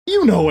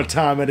You know what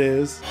time it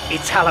is.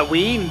 It's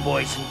Halloween,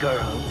 boys and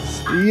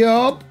girls.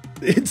 Yup,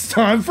 it's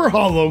time for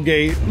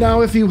Hallowgate.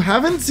 Now, if you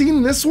haven't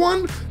seen this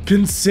one,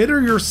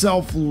 consider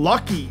yourself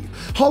lucky.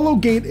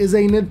 Hallowgate is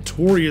a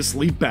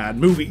notoriously bad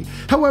movie.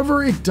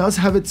 However, it does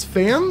have its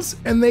fans,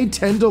 and they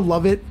tend to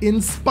love it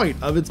in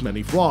spite of its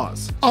many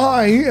flaws.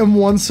 I am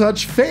one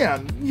such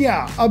fan.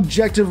 Yeah,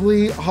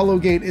 objectively,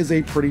 Hallowgate is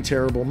a pretty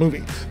terrible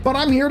movie, but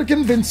I'm here to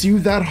convince you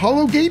that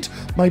Hallowgate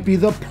might be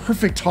the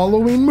perfect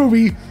Halloween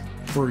movie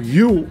for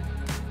you.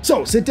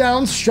 So sit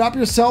down, strap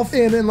yourself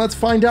in, and let's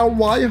find out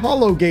why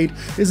Hallowgate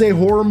is a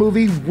horror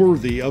movie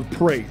worthy of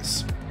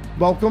praise.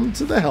 Welcome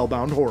to the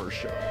HellBound Horror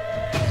Show.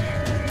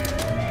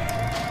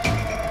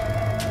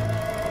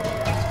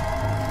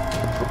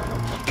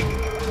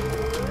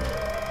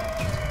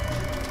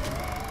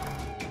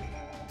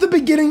 The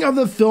beginning of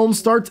the film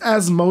starts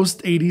as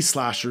most 80s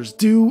slashers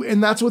do,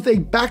 and that's with a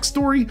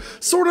backstory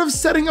sort of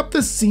setting up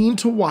the scene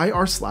to why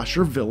our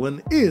slasher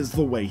villain is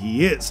the way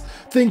he is.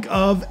 Think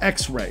of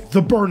X-Ray,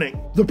 The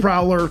Burning, The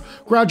Prowler,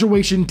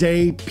 Graduation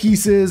Day,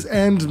 Pieces,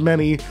 and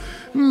many,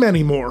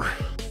 many more.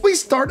 We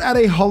start at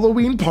a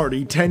Halloween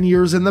party 10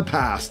 years in the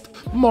past.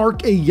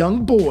 Mark, a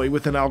young boy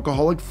with an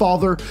alcoholic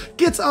father,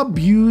 gets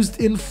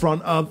abused in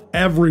front of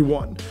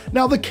everyone.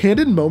 Now, the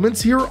candid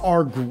moments here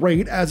are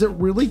great as it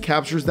really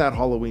captures that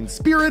Halloween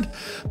spirit,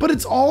 but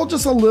it's all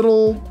just a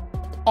little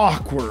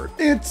awkward.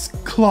 It's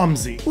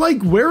clumsy.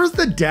 Like, where is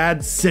the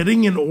dad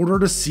sitting in order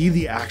to see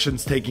the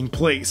actions taking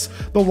place?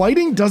 The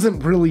lighting doesn't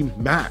really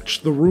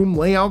match. The room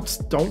layouts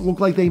don't look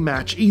like they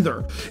match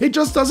either. It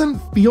just doesn't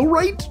feel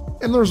right,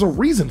 and there's a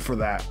reason for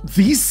that.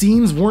 These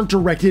scenes weren't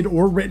directed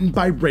or written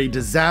by Ray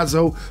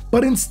DiZazzo,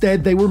 but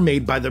instead they were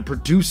made by the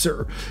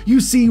producer.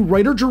 You see,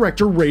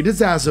 writer-director Ray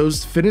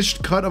DiZazzo's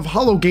finished cut of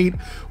Hallowgate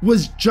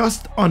was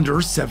just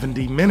under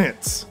 70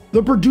 minutes.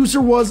 The producer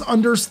was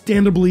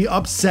understandably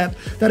upset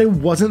that it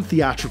wasn't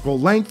theatrical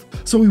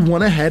length, so he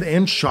went ahead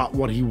and shot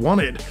what he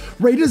wanted.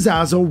 Ray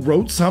DiZazzo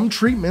wrote some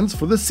treatments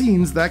for the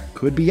scenes that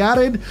could be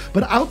added,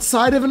 but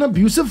outside of an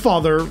abusive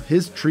father,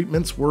 his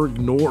treatments were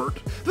ignored.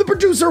 The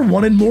producer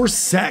wanted more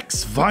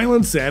sex,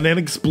 violence, and an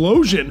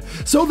explosion,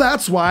 so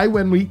that's why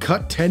when we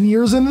cut 10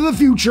 years into the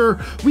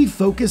future, we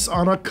focus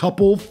on a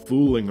couple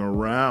fooling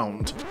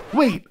around.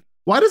 Wait,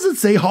 why does it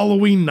say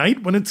Halloween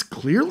night when it's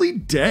clearly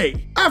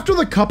day? After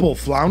the couple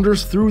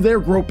flounders through their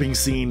groping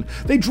scene,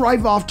 they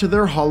drive off to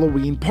their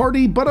Halloween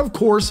party, but of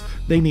course,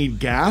 they need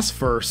gas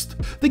first.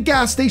 The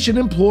gas station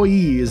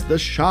employee is the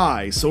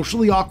shy,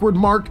 socially awkward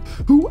Mark,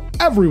 who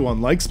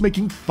everyone likes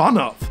making fun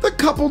of. The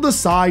couple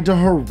decide to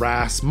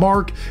harass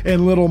Mark,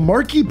 and little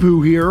Marky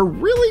Poo here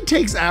really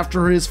takes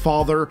after his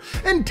father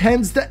and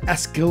tends to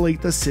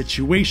escalate the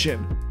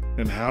situation.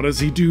 And how does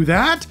he do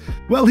that?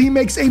 Well, he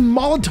makes a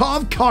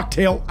Molotov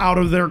cocktail out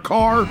of their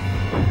car.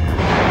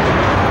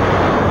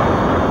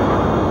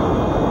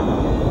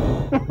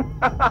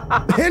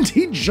 And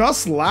he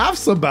just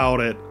laughs about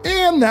it.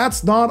 And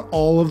that's not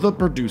all of the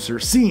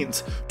producer's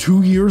scenes.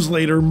 2 years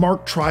later,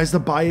 Mark tries to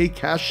buy a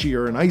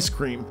cashier an ice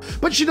cream,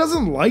 but she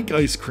doesn't like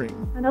ice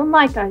cream. I don't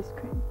like ice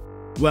cream.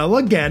 Well,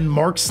 again,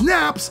 Mark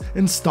snaps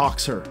and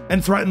stalks her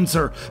and threatens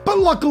her, but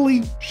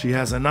luckily, she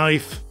has a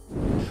knife.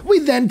 We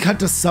then cut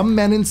to some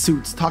men in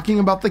suits talking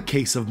about the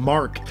case of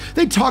Mark.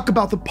 They talk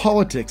about the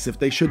politics, if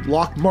they should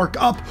lock Mark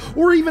up,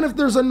 or even if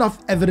there's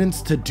enough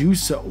evidence to do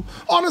so.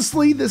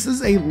 Honestly, this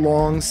is a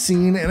long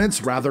scene and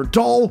it's rather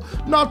dull,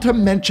 not to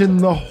mention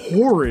the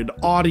horrid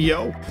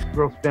audio. The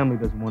girl's family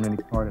doesn't want any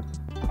part of it.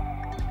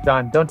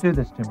 John, don't do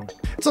this to me.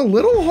 It's a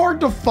little hard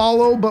to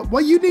follow, but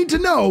what you need to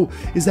know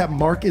is that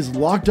Mark is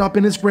locked up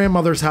in his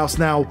grandmother's house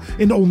now,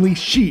 and only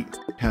she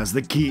has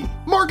the key.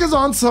 Mark is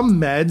on some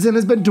meds and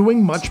has been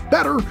doing much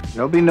better.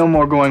 There'll be no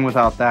more going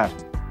without that.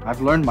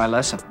 I've learned my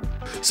lesson.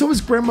 So his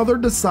grandmother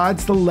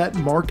decides to let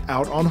Mark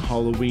out on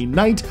Halloween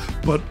night,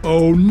 but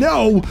oh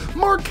no,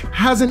 Mark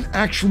hasn't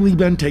actually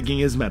been taking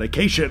his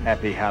medication.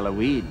 Happy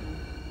Halloween,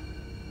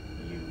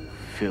 you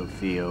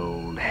filthy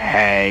old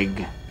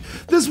hag.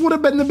 This would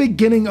have been the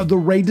beginning of the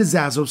Ray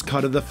DiZazzo's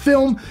cut of the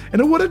film,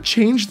 and it would have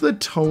changed the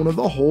tone of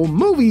the whole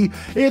movie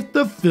if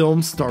the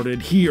film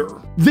started here.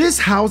 This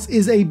house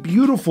is a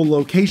beautiful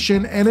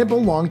location, and it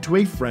belonged to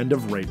a friend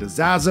of Ray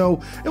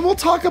DiZazzo, and we'll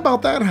talk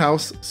about that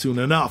house soon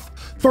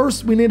enough.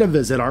 First, we need to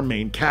visit our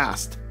main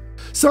cast.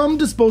 Some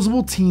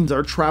disposable teens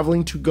are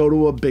traveling to go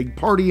to a big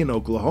party in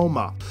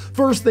Oklahoma.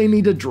 First, they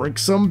need to drink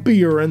some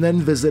beer and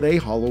then visit a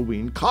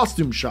Halloween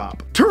costume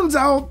shop. Turns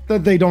out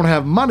that they don't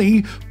have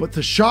money, but the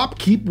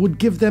shopkeep would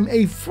give them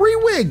a free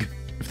wig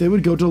if they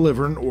would go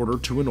deliver an order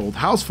to an old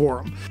house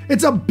for them.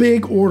 It's a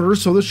big order,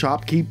 so the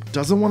shopkeep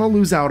doesn't want to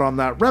lose out on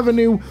that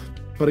revenue.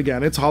 But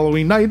again, it's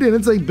Halloween night and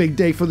it's a big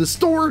day for the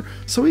store,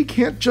 so he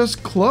can't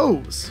just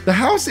close. The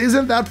house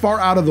isn't that far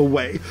out of the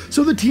way,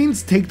 so the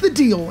teens take the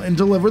deal and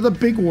deliver the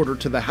big order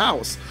to the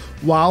house.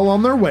 While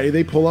on their way,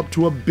 they pull up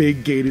to a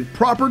big gated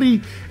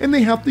property and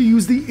they have to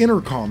use the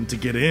intercom to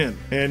get in.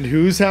 And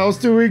whose house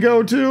do we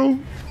go to?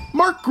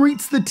 Mark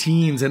greets the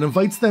teens and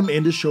invites them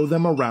in to show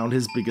them around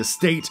his big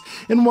estate,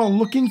 and while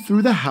looking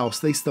through the house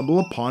they stumble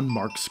upon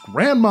Mark's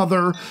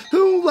grandmother,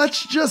 who,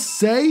 let's just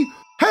say,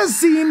 has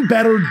seen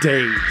better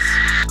days.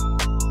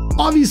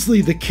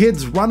 Obviously, the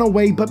kids run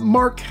away, but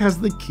Mark has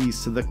the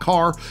keys to the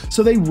car,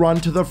 so they run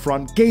to the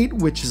front gate,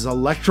 which is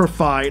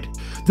electrified.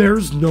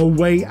 There's no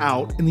way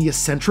out, and the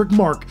eccentric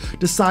Mark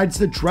decides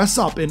to dress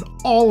up in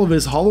all of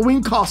his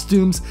Halloween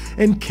costumes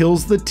and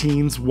kills the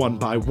teens one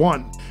by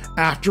one.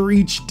 After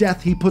each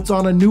death, he puts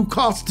on a new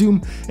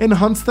costume and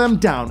hunts them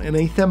down in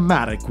a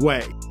thematic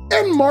way.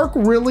 And Mark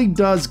really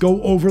does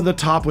go over the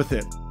top with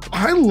it.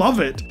 I love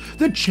it.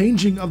 The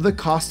changing of the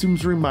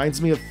costumes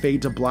reminds me of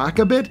Fade to Black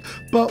a bit,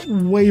 but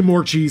way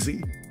more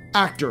cheesy.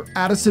 Actor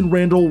Addison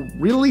Randall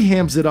really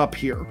hams it up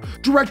here.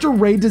 Director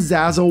Ray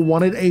DiZazzo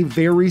wanted a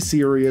very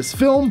serious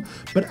film,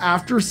 but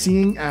after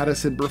seeing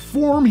Addison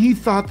perform, he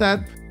thought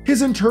that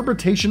his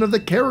interpretation of the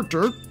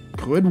character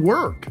could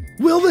work.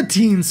 Will the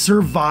teens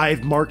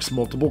survive Mark's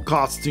multiple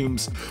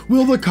costumes?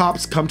 Will the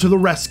cops come to the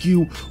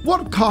rescue?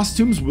 What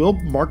costumes will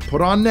Mark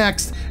put on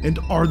next? And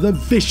are the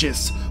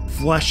vicious,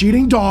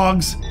 flesh-eating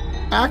dogs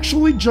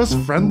actually just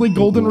friendly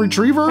golden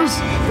retrievers?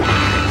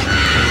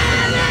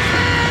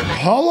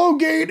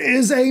 Hallowgate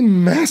is a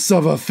mess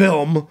of a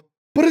film,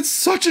 but it's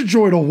such a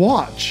joy to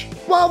watch.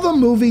 While the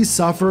movie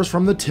suffers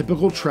from the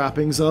typical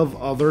trappings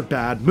of other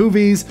bad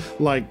movies,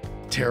 like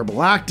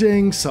terrible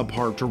acting,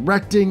 subpar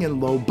directing,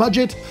 and low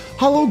budget,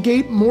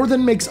 Hallowgate more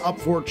than makes up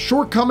for its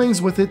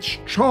shortcomings with its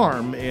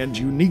charm and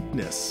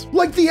uniqueness.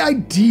 Like the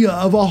idea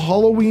of a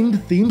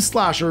Halloween-themed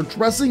slasher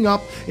dressing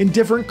up in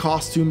different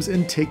costumes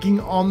and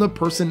taking on the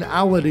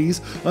personalities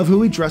of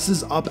who he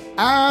dresses up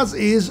as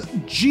is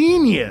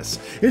genius.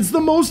 It's the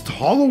most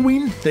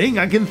Halloween thing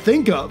I can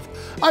think of.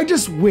 I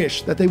just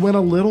wish that they went a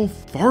little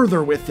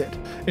farther with it.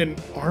 An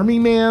army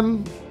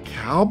man?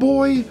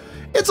 Cowboy?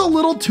 It's a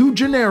little too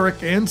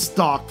generic and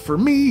stock for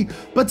me,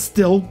 but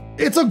still,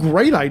 it's a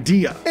great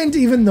idea. And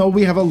even though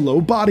we have a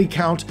low body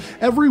count,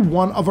 every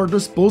one of our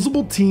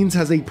disposable teens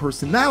has a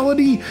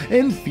personality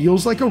and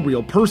feels like a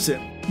real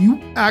person. You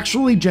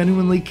actually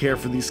genuinely care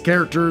for these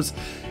characters,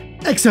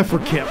 except for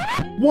Kim.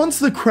 Once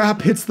the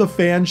crap hits the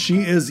fan, she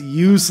is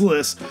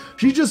useless.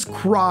 She just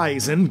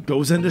cries and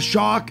goes into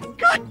shock.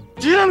 God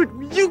damn it!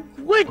 You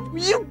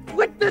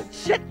quit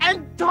this shit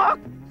and talk!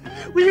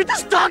 Will you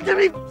just talk to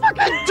me?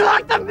 Fucking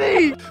talk to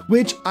me!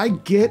 Which I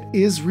get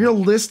is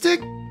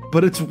realistic,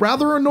 but it's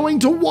rather annoying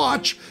to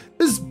watch,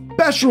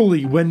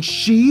 especially when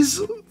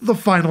she's the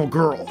final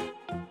girl.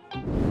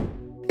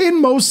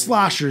 In most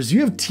slashers,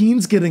 you have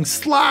teens getting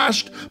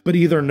slashed, but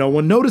either no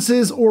one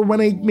notices or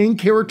when a main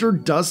character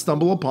does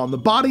stumble upon the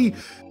body,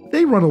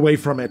 they run away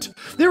from it.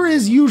 There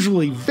is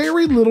usually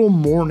very little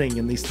mourning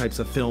in these types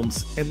of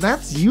films, and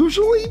that's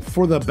usually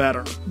for the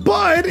better.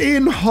 But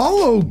in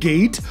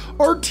Hallowgate,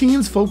 our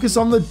teens focus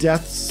on the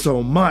deaths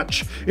so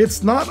much.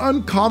 It's not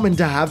uncommon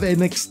to have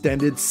an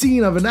extended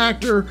scene of an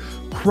actor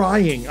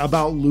crying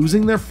about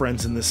losing their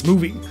friends in this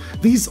movie.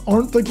 These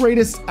aren't the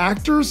greatest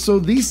actors, so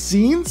these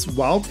scenes,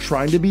 while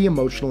trying to be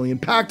emotionally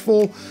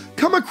impactful,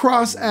 come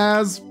across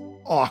as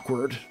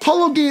awkward.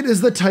 Hallowgate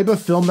is the type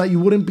of film that you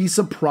wouldn't be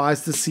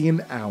surprised to see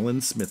an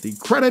Alan Smithy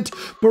credit,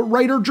 but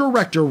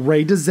writer-director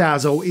Ray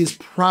DiZazzo is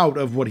proud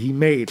of what he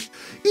made.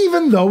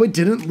 Even though it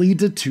didn't lead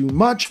to too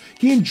much,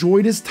 he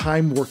enjoyed his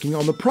time working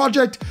on the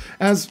project,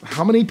 as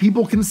how many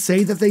people can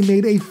say that they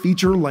made a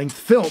feature-length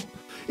film?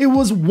 It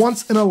was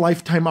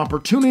once-in-a-lifetime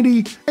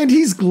opportunity, and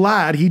he's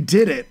glad he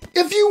did it.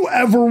 If you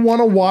ever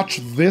want to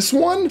watch this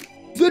one,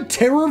 the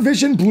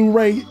TerrorVision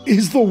Blu-ray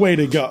is the way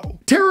to go.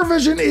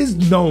 TerrorVision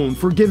is known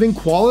for giving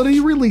quality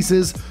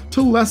releases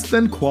to less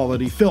than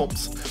quality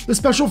films. The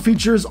special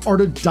features are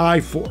to die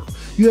for.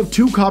 You have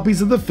 2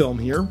 copies of the film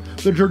here,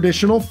 the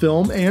traditional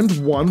film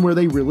and one where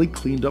they really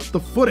cleaned up the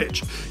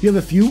footage. You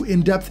have a few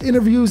in-depth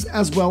interviews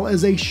as well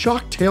as a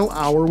Shocktail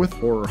Hour with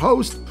horror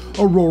host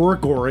Aurora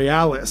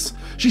Borealis.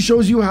 She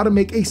shows you how to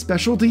make a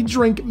specialty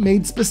drink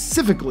made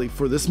specifically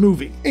for this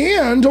movie.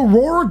 And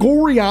Aurora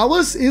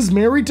Borealis is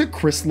married to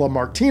Chris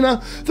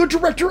LaMartina, the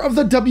director of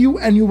the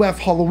WNUF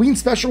Halloween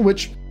special,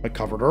 which I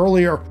covered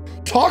earlier.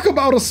 Talk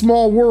about a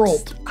small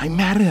world. I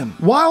met him.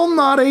 While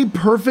not a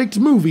perfect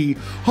movie,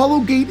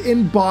 Hallowgate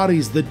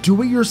embodies the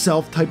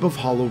do-it-yourself type of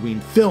Halloween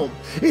film.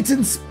 It's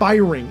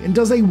inspiring and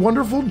does a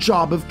wonderful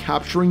job of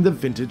capturing the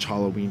vintage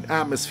Halloween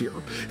atmosphere.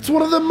 It's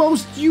one of the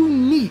most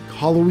unique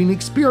Halloween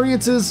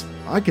experiences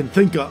I can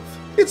think of.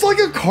 It's like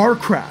a car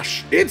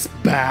crash. It's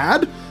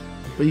bad,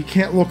 but you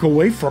can't look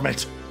away from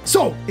it.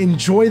 So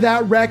enjoy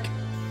that wreck,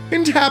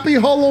 and happy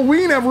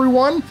Halloween,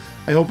 everyone.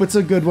 I hope it's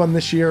a good one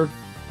this year,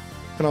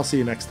 and I'll see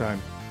you next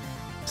time.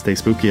 Stay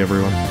spooky,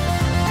 everyone.